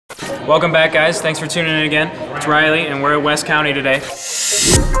Welcome back, guys. Thanks for tuning in again. It's Riley, and we're at West County today.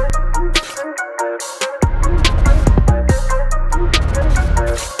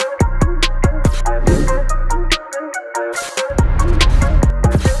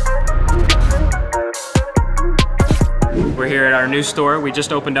 We're here at our new store. We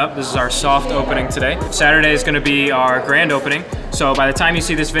just opened up. This is our soft opening today. Saturday is going to be our grand opening. So by the time you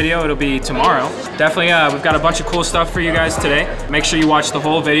see this video, it'll be tomorrow. Definitely, we've got a bunch of cool stuff for you guys today. Make sure you watch the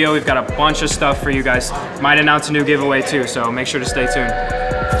whole video. We've got a bunch of stuff for you guys. Might announce a new giveaway too, so make sure to stay tuned.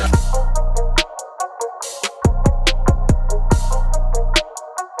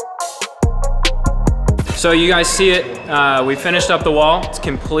 So you guys see it, we finished up the wall. It's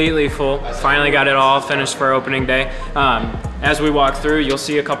completely full. Finally got it all finished for opening day. As we walk through, you'll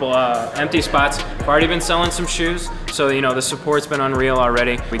see a couple empty spots. I've already been selling some shoes, so you know the support's been unreal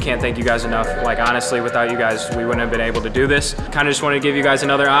already. We can't thank you guys enough. Like honestly, without you guys, we wouldn't have been able to do this. Kind of just wanted to give you guys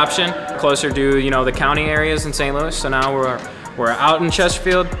another option, closer to the county areas in St. Louis. So now we're out in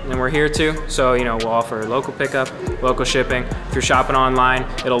Chesterfield and we're here too. So we'll offer local pickup, local shipping. If you're shopping online,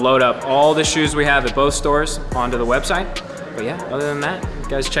 it'll load up all the shoes we have at both stores onto the website. But yeah, other than that, you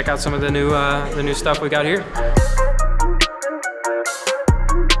guys check out some of the new stuff we got here.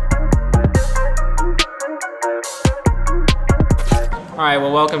 All right,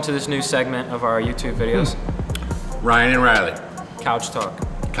 well, welcome to this new segment of our YouTube videos. Ryan and Riley. Couch Talk.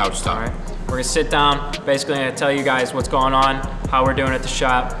 Couch Talk. All right. We're gonna sit down, basically gonna tell you guys what's going on, how we're doing at the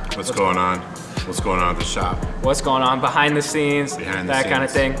shop. What's going on at the shop. What's going on behind the scenes, that kind of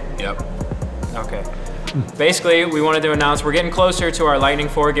thing. Yep. Okay. Basically, we wanted to announce we're getting closer to our Lightning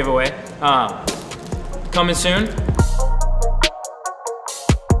 4 giveaway. Coming soon.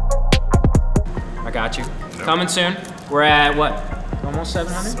 I got you. Yep. Coming soon. We're at what? Almost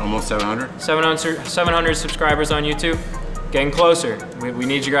 700? Almost 700. 700 subscribers on YouTube. Getting closer. We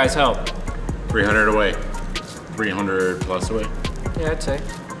need you guys' help. 300 away. 300 plus away. Yeah, I'd say.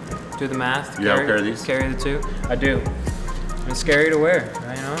 Do the math. You have a pair of these? Carry the two. I do. It's scary to wear,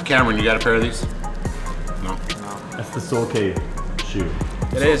 you know? Cameron, you got a pair of these? No. That's the Soul Cave shoe.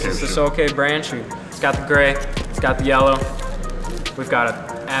 It is. It's the Soul Cave brand shoe. It's got the gray. It's got the yellow. We've got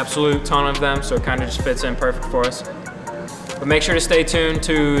an absolute ton of them, so it kind of just fits in perfect for us. But make sure to stay tuned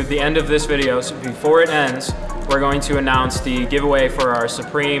to the end of this video. So before it ends, we're going to announce the giveaway for our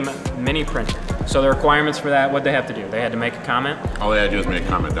Supreme mini printer. So the requirements for that, what they have to do? They had to make a comment. All they had to do is make a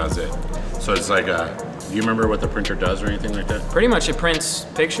comment, that's it. So it's like, do you remember what the printer does or anything like that? Pretty much it prints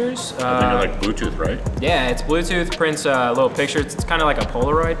pictures. I think they're like Bluetooth, right? Yeah, it's Bluetooth, prints little pictures. It's kind of like a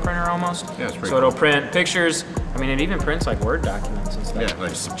Polaroid printer almost. Yeah, it's pretty So it'll print pictures. I mean, it even prints like Word documents and stuff. Yeah,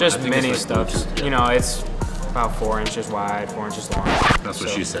 like just mini like stuff. Bluetooth, yeah. It's about 4 inches wide, 4 inches long. That's what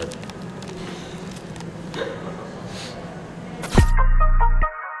she said.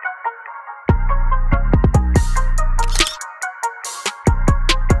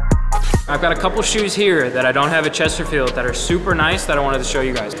 I've got a couple shoes here that I don't have at Chesterfield that are super nice that I wanted to show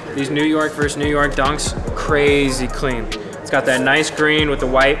you guys. These New York versus New York Dunks, crazy clean. It's got that nice green with the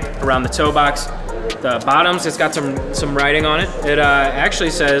white around the toe box. The bottoms, it's got some writing on it. It actually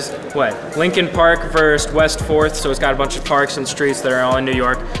says, what? Lincoln Park versus West 4th, so it's got a bunch of parks and streets that are all in New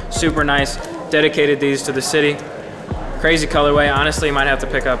York. Super nice. Dedicated these to the city. Crazy colorway. Honestly, you might have to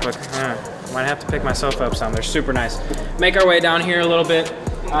pick up, might have to pick myself up some. They're super nice. Make our way down here a little bit.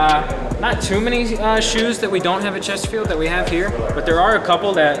 Not too many shoes that we don't have at Chesterfield that we have here, but there are a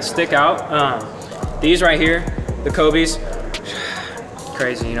couple that stick out. These right here, the Kobe's.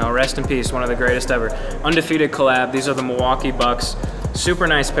 Crazy, rest in peace, one of the greatest ever. Undefeated collab. These are the Milwaukee Bucks. Super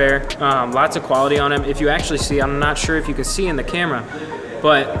nice pair. Lots of quality on them. If you actually see, I'm not sure if you can see in the camera,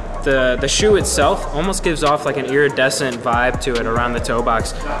 but the shoe itself almost gives off like an iridescent vibe to it around the toe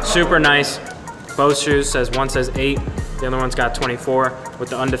box. Super nice. Both shoes one says 8, the other one's got 24 with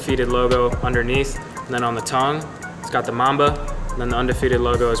the Undefeated logo underneath. And then on the tongue, it's got the Mamba, and then the Undefeated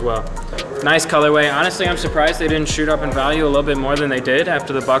logo as well. Nice colorway. Honestly, I'm surprised they didn't shoot up in value a little bit more than they did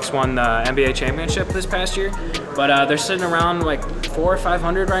after the Bucks won the NBA championship this past year. But they're sitting around like $400 or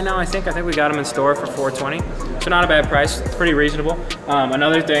 $500 right now, I think. I think we got them in store for $420. So not a bad price, it's pretty reasonable.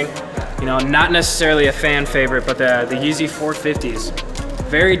 Another thing, not necessarily a fan favorite, but the Yeezy 450s.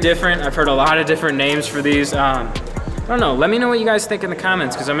 Very different. I've heard a lot of different names for these. I don't know, let me know what you guys think in the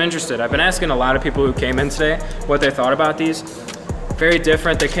comments because I'm interested. I've been asking a lot of people who came in today what they thought about these. Very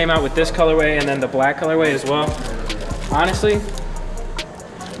different. They came out with this colorway and then the black colorway as well. Honestly,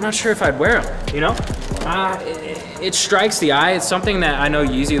 I'm not sure if I'd wear them, It strikes the eye. It's something that I know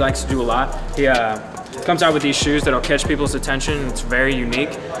Yeezy likes to do a lot. He comes out with these shoes that'll catch people's attention. It's very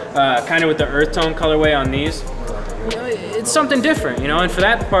unique. Kind of with the earth tone colorway on these. it's something different, you know, and for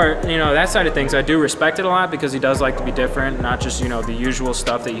that part, you know, that side of things, I do respect it a lot because he does like to be different, not just, you know, the usual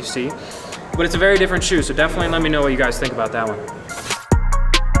stuff that you see. But it's a very different shoe, so definitely let me know what you guys think about that one.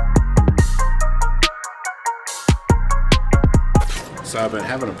 So I've been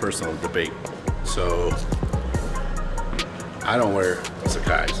having a personal debate. So I don't wear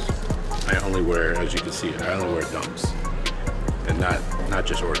Sakai's. I only wear, as you can see, I only wear Dunks. And not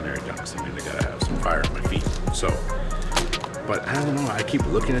just ordinary Dunks. I mean, they gotta have some fire on my feet. So, but I don't know, I keep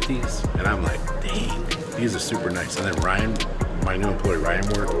looking at these and I'm like, dang, these are super nice. And then Ryan, my new employee, Ryan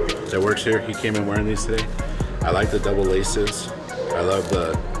that works here, he came in wearing these today. I like the double laces. I love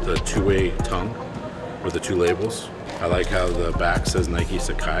the two-way tongue with the two labels. I like how the back says Nike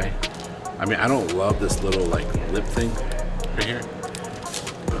Sakai. I mean, I don't love this little like lip thing right here,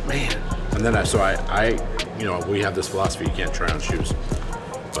 but man. And then I you know, we have this philosophy, you can't try on shoes,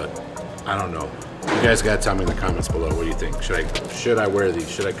 but I don't know. You guys gotta tell me in the comments below, what do you think? Should I wear these?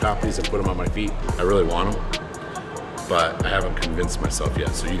 Should I cop these and put them on my feet? I really want them, but I haven't convinced myself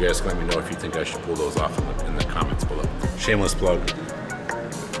yet. So you guys can let me know if you think I should pull those off in the comments below. Shameless plug.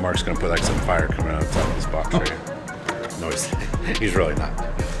 Mark's gonna put like some fire coming out of the top of this box right here. No, he's really not.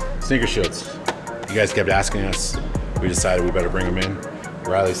 Sneaker shields. You guys kept asking us. We decided we better bring them in.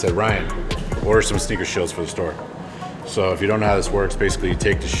 Riley said, Ryan, order some sneaker shields for the store. So if you don't know how this works, basically you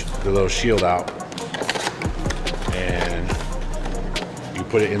take the little shield out and you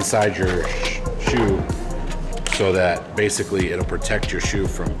put it inside your shoe so that basically it'll protect your shoe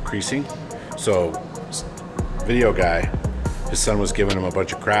from creasing. So video guy, his son was giving him a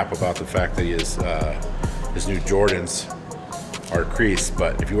bunch of crap about the fact that his new Jordans are creased,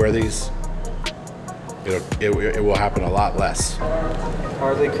 but if you wear these, it will happen a lot less.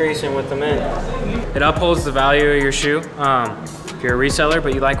 Hardly creasing with them in. It upholds the value of your shoe. If you're a reseller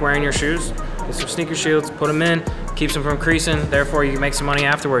but you like wearing your shoes, get some sneaker shields, put them in, keeps them from creasing, therefore you can make some money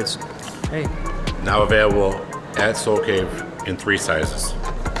afterwards. Hey. Now available at Soul Cave in 3 sizes.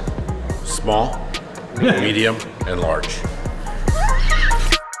 Small, medium, and large.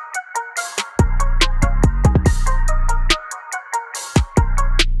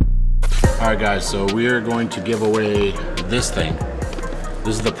 All right guys, so we are going to give away this thing.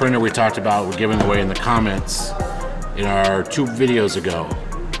 This is the printer we talked about, we're giving away in the comments in our 2 videos ago.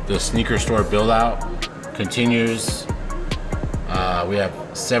 The sneaker store build out continues. We have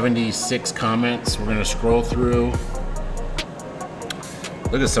 76 comments. We're gonna scroll through.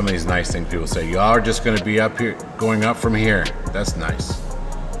 Look at some of these nice things people say. Y'all are just gonna be up here, going up from here. That's nice.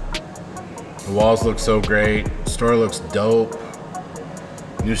 The walls look so great. Store looks dope.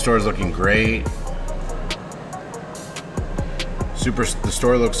 New store's looking great. The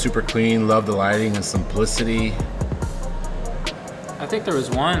store looks super clean. Love the lighting and simplicity. I think there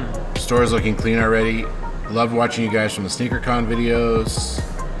was one. Store's looking clean already. Loved watching you guys from the SneakerCon videos.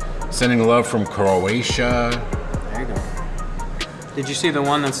 Sending love from Croatia. There you go. Did you see the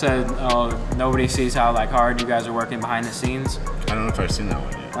one that said, oh, nobody sees how like hard you guys are working behind the scenes? I don't know if I've seen that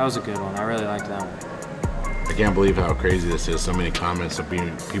one yet. That was a good one. I really liked that one. I can't believe how crazy this is. So many comments of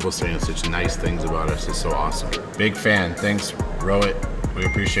people saying such nice things about us. It's so awesome. Big fan. Thanks, Rowit. We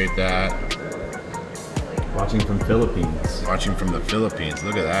appreciate that. Watching from Philippines. Watching from the Philippines.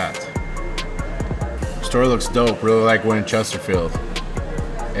 Look at that. Store looks dope. Really like one in Chesterfield.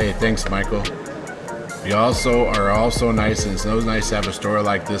 Hey, thanks, Michael. You also are also nice, and it's so nice to have a store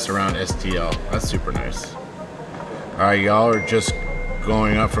like this around STL. That's super nice. All right, y'all are just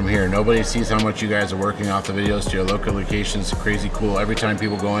going up from here. Nobody sees how much you guys are working off the videos to your local locations. Crazy cool. Every time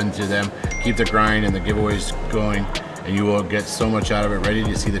people go into them, keep the grind and the giveaways going, and you will get so much out of it. Ready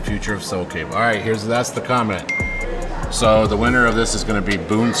to see the future of Soul Cave. All right, that's the comment. So the winner of this is going to be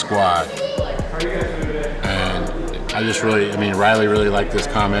Boon Squad. And Riley really liked this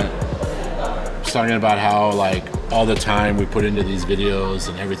comment. He's talking about how like all the time we put into these videos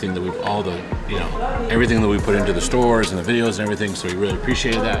and everything that everything that we put into the stores and the videos and everything. So we really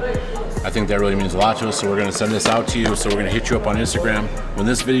appreciated that. I think that really means a lot to us. So we're gonna send this out to you. So we're gonna hit you up on Instagram. When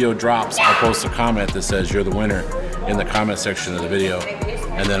this video drops, I'll post a comment that says you're the winner in the comment section of the video.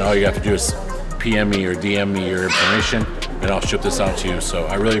 And then all you have to do is PM me or DM me your information and I'll ship this out to you. So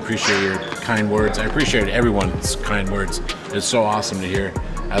I really appreciate your kind words. I appreciate everyone's kind words. It's so awesome to hear.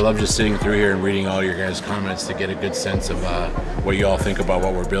 I love just sitting through here and reading all your guys' comments to get a good sense of what you all think about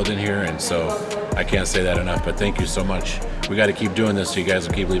what we're building here. And so I can't say that enough, but thank you so much. We got to keep doing this so you guys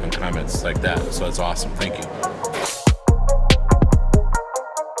will keep leaving comments like that. So it's awesome. Thank you.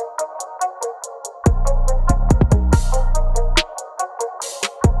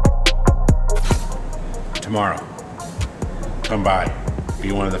 Tomorrow, come by.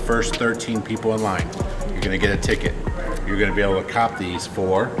 Be one of the first 13 people in line. You're gonna get a ticket you're gonna be able to cop these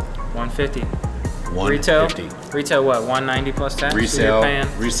for 150. $150. Retail what? 190 plus tax. Resale. So you're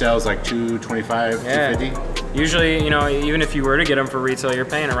paying. Resale is like $225, Yeah. $250. Usually, you know, even if you were to get them for retail, you're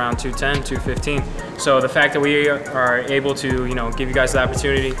paying around $210, $215. So the fact that we are able to, you know, give you guys the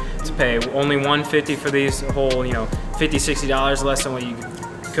opportunity to pay only $150 for these whole, you know, $50, $60 less than what you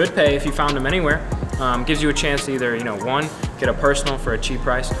could pay if you found them anywhere, gives you a chance to either, you know, one, get a personal for a cheap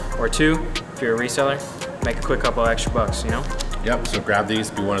price, or two, if you're a reseller, make a quick couple of extra bucks, you know? Yep, so grab these,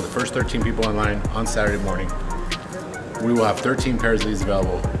 be one of the first 13 people online on Saturday morning. We will have 13 pairs of these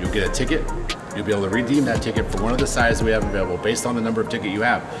available. You'll get a ticket. You'll be able to redeem that ticket for one of the sizes we have available based on the number of ticket you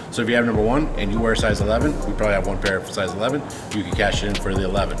have. So if you have number 1 and you wear size 11, we probably have one pair for size 11. You can cash it in for the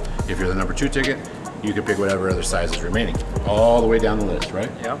 11. If you're the number 2 ticket, you can pick whatever other size is remaining. All the way down the list, right?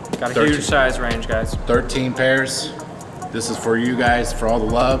 Yep, got a 13. huge size range, guys. 13 pairs. This is for you guys, for all the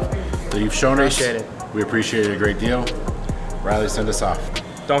love that you've shown us. Appreciate it. We appreciate it a great deal. Riley, send us off.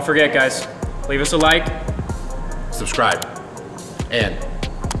 Don't forget, guys, leave us a like, Subscribe. And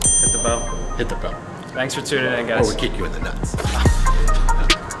hit the bell. hit the bell. Thanks for tuning in, Or guys. we kick you in the nuts.